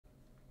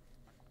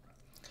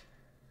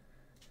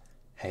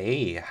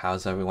Hey,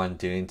 how's everyone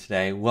doing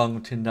today?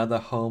 Welcome to another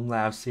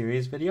Homelab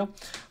Series video.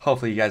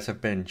 Hopefully you guys have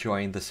been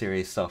enjoying the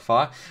series so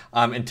far.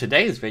 In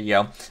today's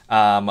video,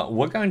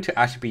 we're going to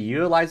actually be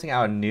utilizing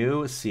our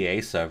new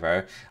CA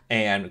server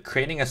and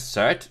creating a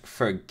cert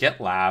for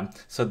Gitlab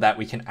so that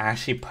we can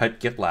actually put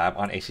Gitlab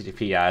on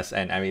HTTPS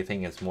and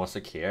everything is more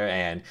secure,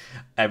 and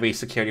every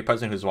security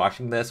person who's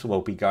watching this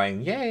will be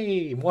going,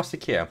 yay, more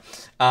secure.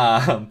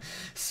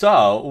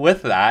 So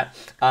with that,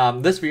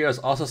 this video is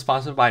also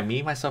sponsored by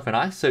me, myself, and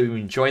I, so you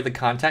enjoy the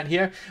content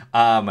here.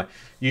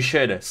 You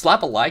should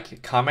slap a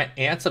like, comment,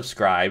 and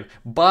subscribe.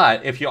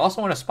 But if you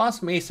also want to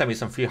sponsor me, send me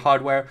some free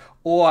hardware,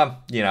 or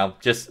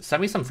just send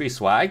me some free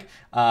swag.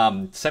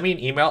 Send me an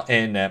email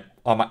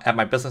at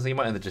my business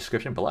email in the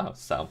description below.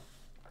 So,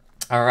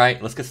 all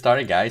right, let's get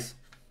started, guys.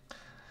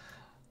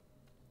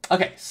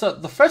 Okay, so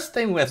the first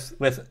thing with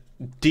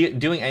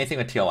doing anything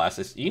with TLS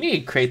is you need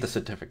to create the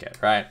certificate,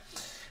 right?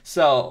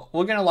 So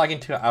we're gonna log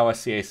into our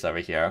CA server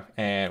here,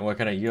 and we're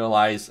gonna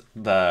utilize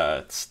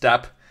the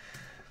step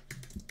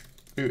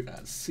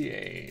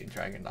CA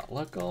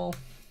dragon.local.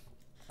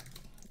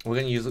 We're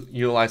gonna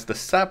utilize the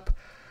step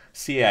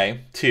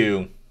CA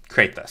to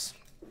create this.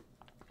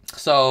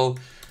 So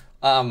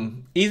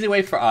easy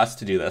way for us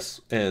to do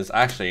this is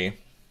actually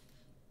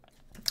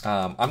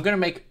I'm gonna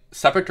make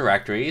separate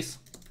directories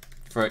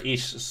for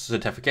each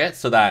certificate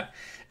so that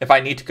if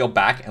I need to go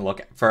back and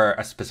look for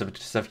a specific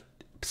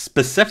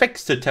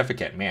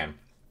certificate, man,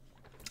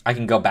 I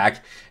can go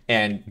back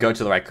and go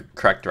to the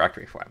correct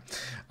directory for it.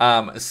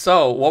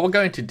 So what we're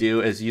going to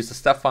do is use the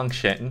step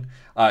function,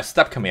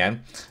 step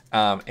command,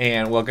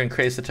 and we're going to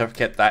create a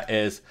certificate that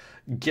is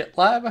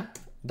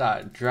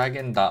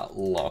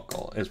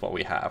gitlab.dragon.local is what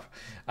we have.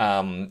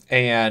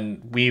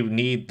 And we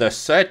need the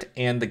cert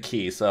and the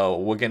key. So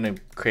we're going to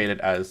create it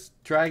as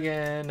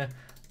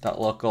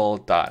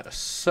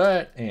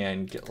dragon.local.cert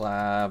and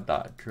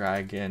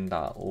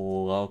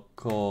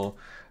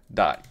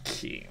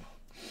gitlab.dragon.local.key.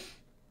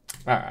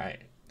 All right.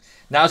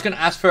 Now I was going to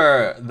ask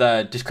for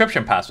the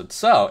description password.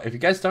 So if you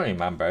guys don't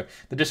remember,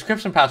 the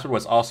description password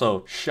was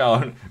also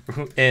shown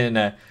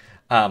in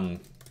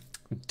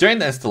during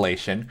the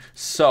installation.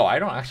 So I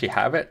don't actually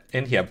have it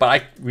in here,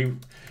 but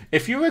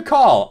if you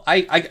recall,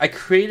 I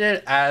created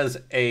it as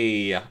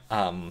a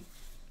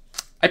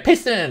I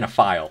pasted it in a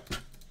file.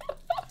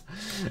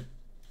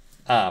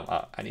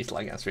 I need to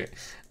log in straight,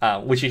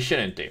 which you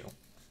shouldn't do,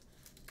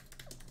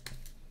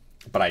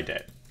 but I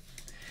did.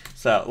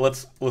 So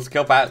let's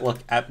go back, look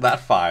at that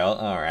file.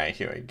 All right,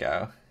 here we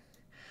go.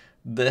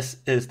 This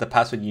is the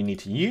password you need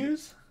to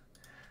use.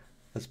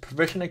 Let's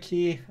provision a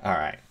key. All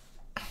right.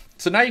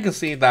 So now you can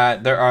see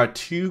that there are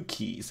two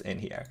keys in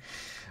here.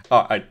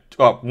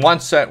 One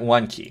cert,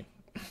 one key.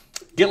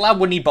 GitLab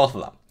would need both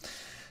of them.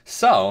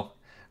 So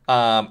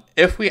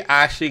if we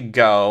actually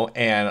go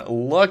and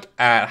look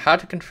at how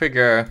to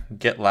configure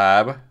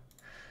GitLab,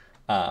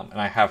 and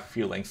I have a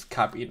few links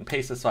copied and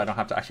pasted so I don't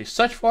have to actually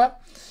search for it.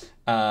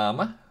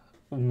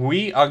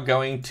 We are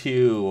going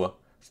to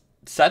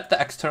set the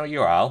external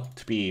URL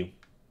to be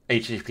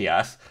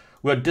HTTPS.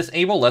 We'll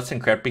disable Let's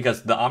Encrypt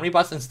because the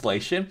Omnibus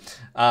installation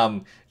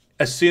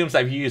assumes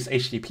I've used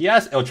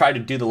HTTPS. It'll try to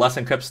do the Let's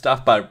Encrypt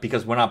stuff, but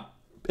because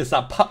it's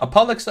not a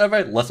public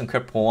server, Let's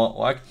Encrypt won't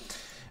work.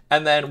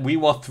 And then we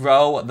will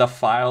throw the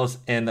files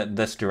in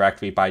this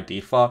directory by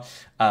default.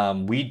 I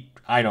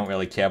don't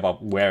really care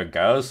about where it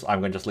goes. I'm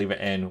going to just leave it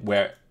in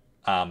where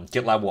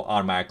GitLab will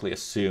automatically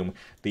assume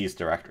these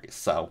directories.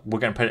 So we're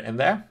going to put it in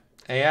there,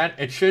 and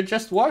it should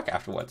just work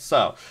afterwards.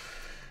 So,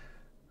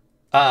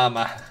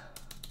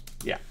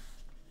 yeah.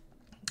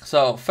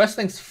 So first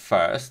things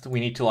first, we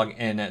need to log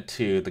in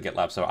to the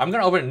GitLab server. I'm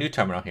going to open a new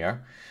terminal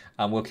here.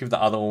 We'll keep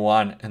the other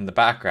one in the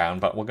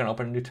background, but we're going to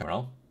open a new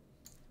terminal.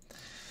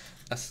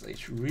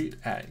 /root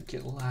at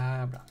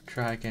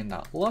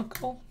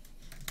gitlab.dragon.local.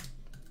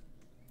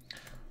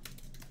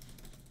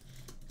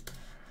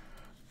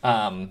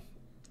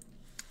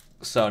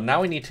 So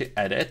now we need to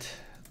edit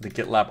the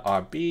GitLab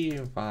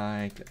RB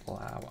by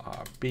GitLab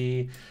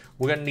RB.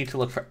 We're going to need to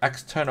look for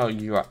external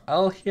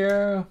URL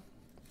here.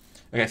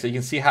 Okay, so you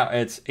can see how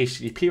it's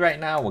HTTP right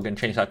now. We're going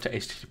to change that to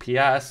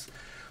HTTPS.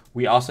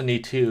 We also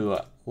need to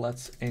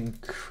Let's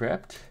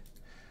Encrypt.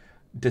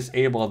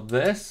 Disable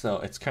this, so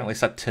it's currently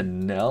set to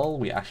nil.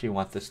 We actually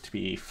want this to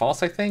be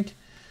false, I think.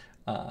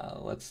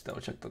 Let's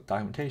double check the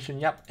documentation.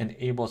 Yep,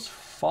 enables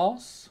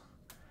false.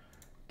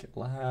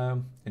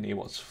 GitLab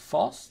enables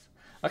false.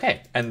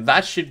 Okay, and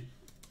that should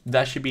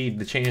be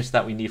the changes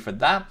that we need for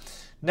that.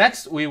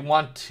 Next, we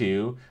want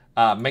to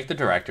make the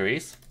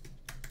directories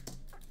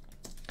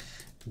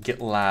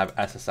GitLab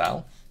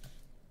SSL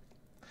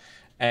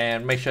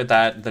and make sure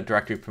that the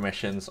directory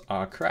permissions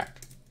are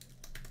correct.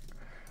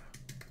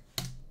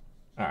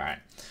 All right,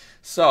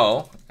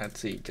 so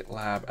let's see,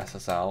 GitLab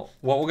SSL.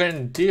 What we're going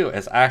to do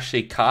is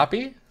actually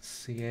copy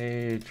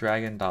ca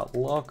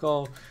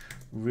dragon.local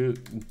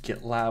root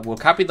GitLab. We'll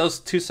copy those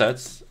two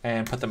certs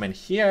and put them in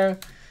here.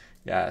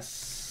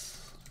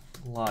 Yes,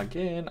 log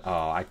in.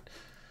 Oh,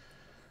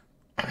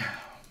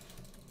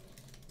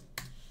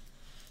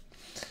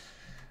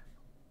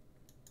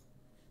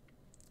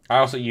 I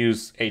also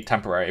use a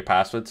temporary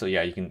password, so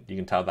yeah, you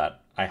can tell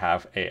that I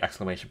have a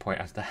exclamation point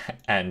at the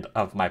end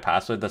of my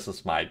password. This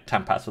is my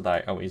temp password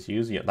that I always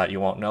use that you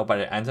won't know,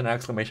 but it ends in an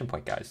exclamation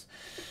point, guys.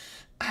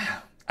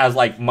 As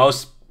like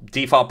most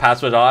default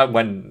passwords are.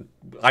 When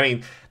I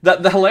mean,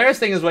 the hilarious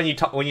thing is when you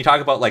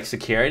talk about like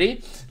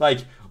security,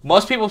 like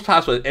most people's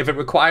password, if it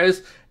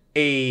requires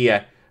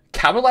a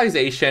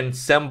capitalization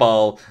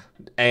symbol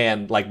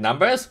and like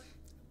numbers,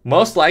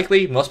 most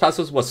likely most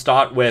passwords will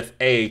start with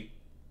a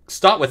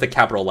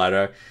capital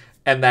letter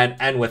and then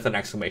end with an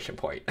exclamation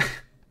point.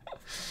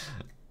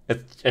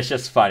 It's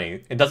just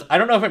funny. It does. I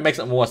don't know if it makes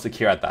it more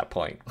secure at that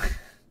point.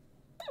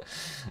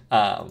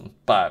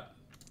 But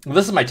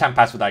this is my temp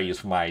password that I use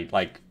for my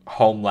like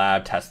home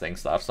lab testing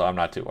stuff, so I'm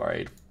not too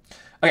worried.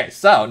 Okay,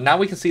 so now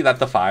we can see that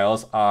the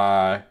files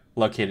are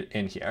located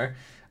in here.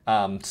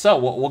 So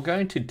what we're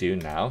going to do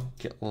now,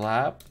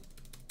 GitLab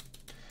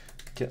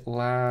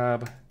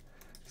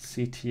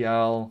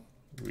CTL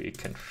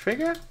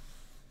reconfigure.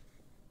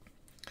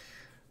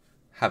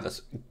 Have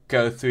this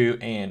go through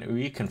and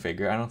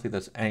reconfigure. I don't think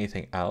there's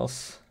anything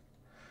else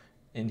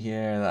in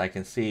here that I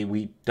can see.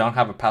 We don't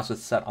have a password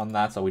set on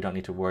that, so we don't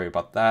need to worry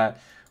about that.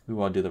 We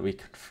will do the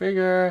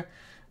reconfigure.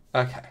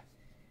 Okay.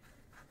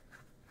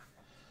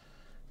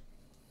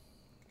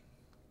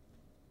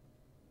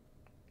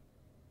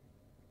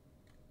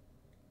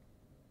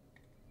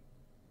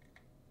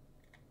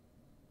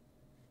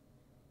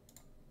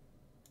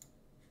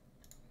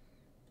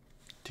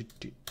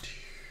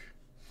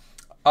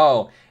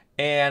 Oh,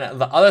 and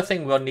the other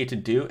thing we'll need to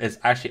do is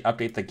actually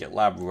update the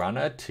GitLab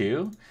runner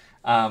too,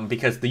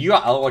 because the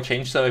URL will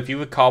change. So if you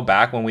recall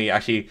back when we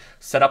actually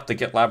set up the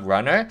GitLab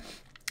runner,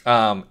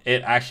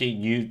 it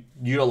actually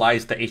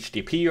utilized the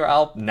HTTP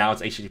URL. Now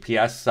it's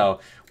HTTPS, so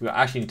we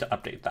actually need to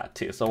update that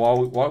too. So while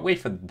we wait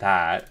for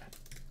that,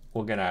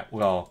 we can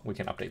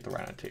update the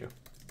runner too.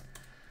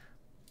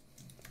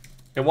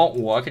 It won't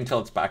work until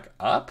it's back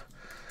up,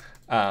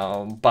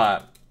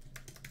 but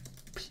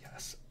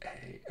PSA.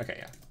 Okay,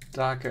 yeah.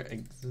 Docker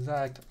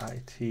exec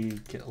it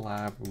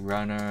GitLab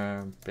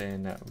runner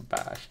bin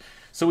bash.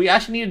 So we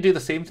actually need to do the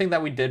same thing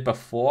that we did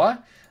before.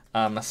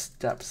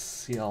 Step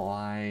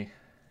CLI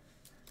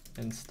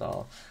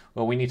install.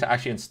 Well, we need to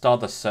actually install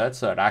the cert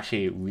so it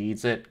actually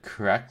reads it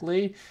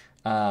correctly.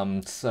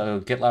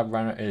 So GitLab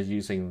runner is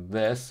using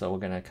this, so we're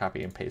gonna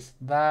copy and paste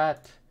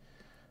that.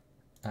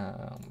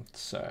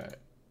 Cert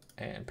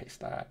and paste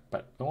that,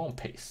 but it won't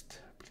paste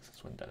because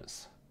it's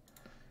Windows.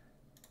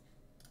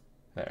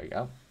 There we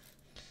go.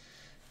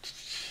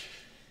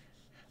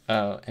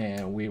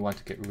 And we want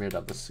to get rid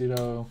of the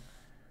sudo.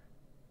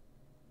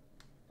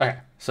 Okay,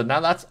 so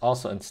now that's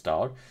also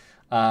installed.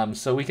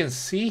 So we can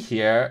see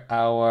here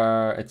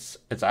it's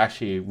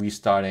actually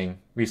restarting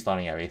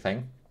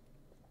everything.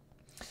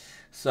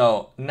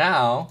 So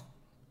now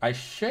I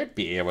should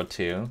be able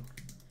to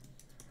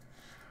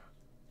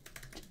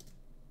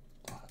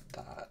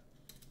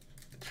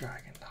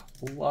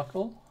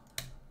dragon.local.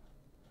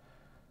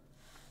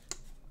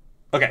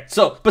 Okay,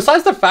 so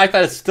besides the fact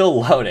that it's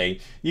still loading,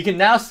 you can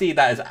now see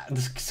that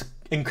this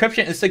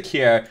encryption is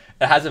secure.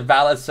 It has a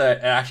valid cert.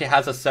 It actually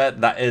has a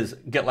cert that is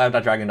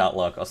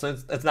gitlab.dragon.local. So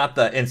it's not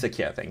the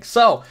insecure thing.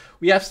 So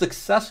we have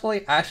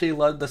successfully actually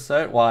loaded the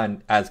cert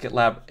one as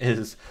GitLab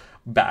is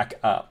back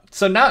up.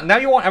 So now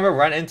you won't ever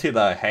run into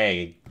the,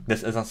 hey,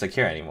 this isn't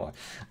secure anymore.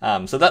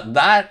 So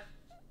that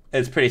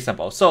is pretty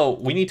simple. So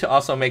we need to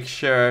also make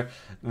sure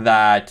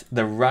that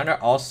the runner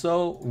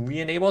also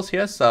re-enables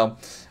here. So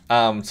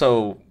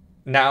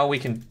now we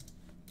can,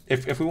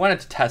 if we wanted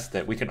to test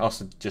it, we can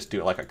also just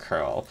do it like a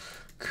curl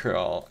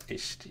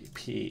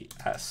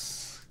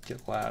HTTPS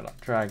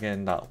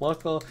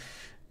gitlab.dragon.local.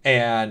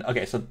 And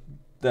okay, so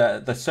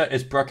the cert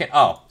is broken.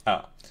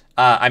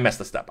 I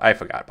missed a step. I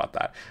forgot about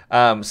that.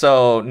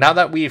 So now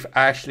that we've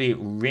actually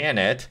ran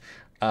it,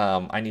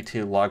 I need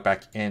to log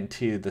back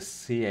into the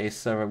CA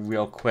server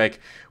real quick.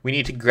 We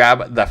need to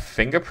grab the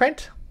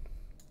fingerprint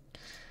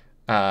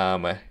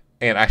and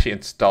actually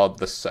install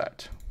the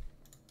cert.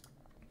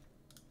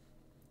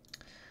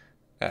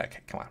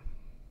 Okay, come on.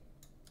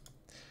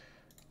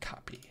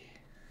 Copy.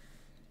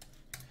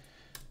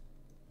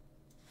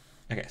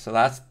 Okay, so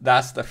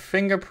that's the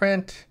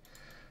fingerprint.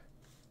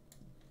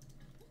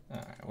 All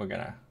right, we're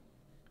gonna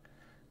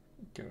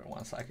give it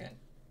 1 second.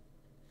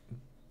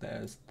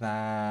 There's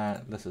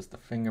that. This is the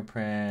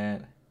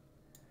fingerprint.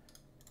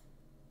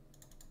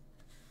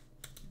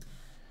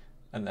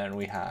 And then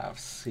we have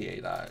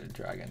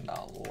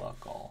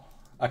ca.dragon.local.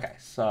 Okay,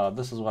 so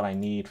this is what I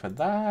need for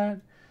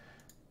that.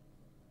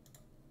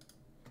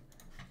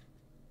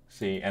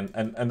 See, and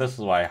this is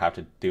why I have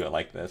to do it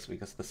like this,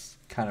 because this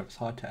kind of is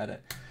hard to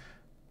edit.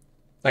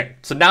 Okay,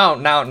 so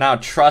now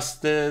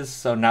trust is,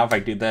 so now if I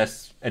do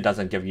this, it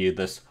doesn't give you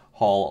this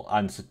whole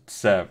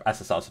unserved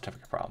SSL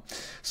certificate problem.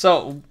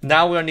 So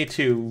now we'll need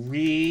to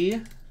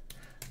re-register.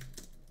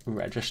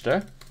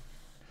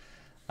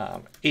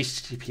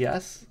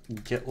 HTTPS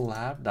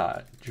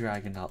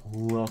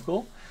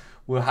gitlab.dragon.local.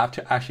 We'll have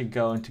to actually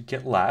go into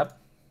GitLab.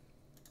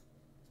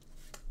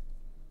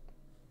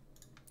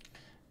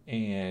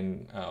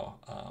 And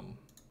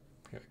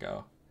here we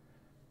go.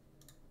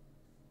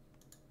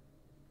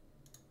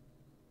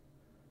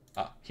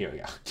 Oh, here we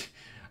go.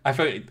 I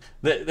forgot.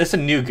 This is a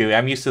new GUI.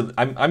 I'm used to the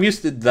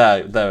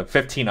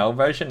 15.0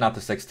 version, not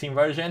the 16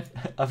 version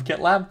of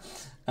GitLab.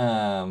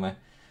 And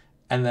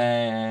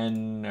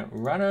then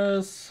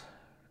runners.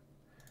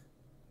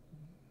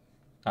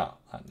 Oh,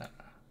 no.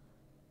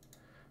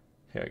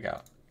 Here we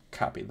go.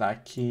 Copy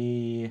that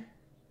key.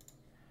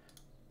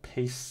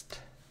 Paste.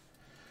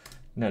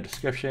 No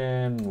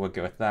description. We'll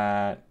go with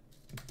that.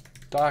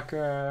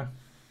 Docker.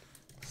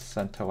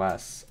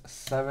 CentOS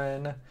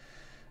 7.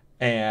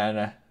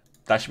 And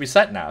that should be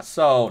set now.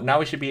 So now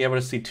we should be able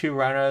to see two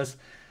runners.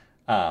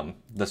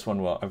 This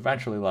one will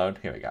eventually load.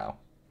 Here we go.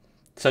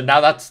 So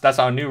now that's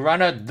our new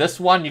runner. This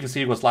one you can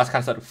see was last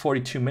set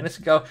 42 minutes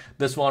ago.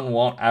 This one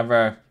won't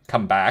ever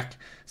come back.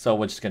 So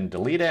we're just going to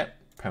delete it.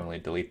 Permanently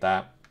delete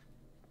that.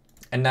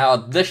 And now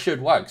this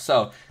should work.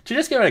 So to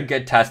just give it a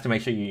good test to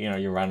make sure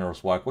your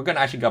runners work, we're going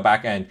to actually go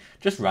back and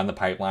just run the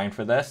pipeline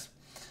for this.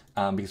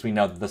 Because we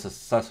know that this is a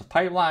successful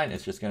pipeline.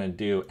 It's just going to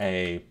do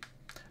a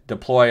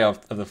deploy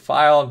of the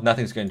file.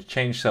 Nothing's going to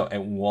change, so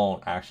it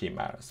won't actually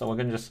matter. So we're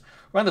going to just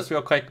run this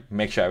real quick,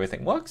 make sure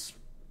everything works.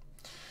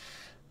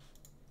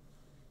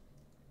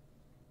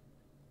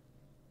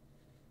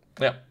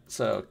 Yep,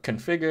 so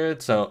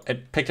configured. So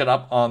it picked it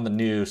up on the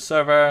new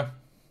server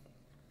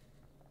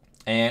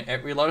and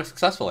it reloaded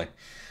successfully.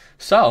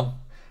 So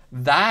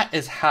that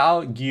is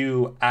how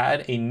you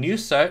add a new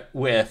cert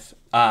with,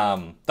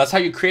 that's how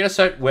you create a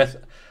cert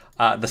with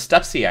the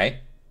step CA.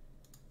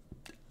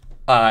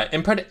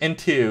 Input it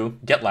into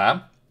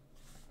GitLab,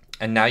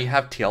 and now you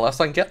have TLS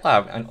on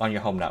GitLab on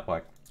your home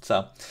network.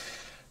 So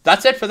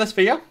that's it for this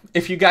video.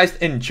 If you guys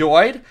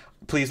enjoyed,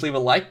 please leave a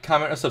like,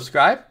 comment, or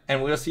subscribe,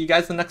 and we'll see you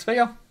guys in the next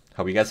video.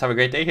 Hope you guys have a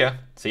great day here.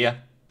 See ya.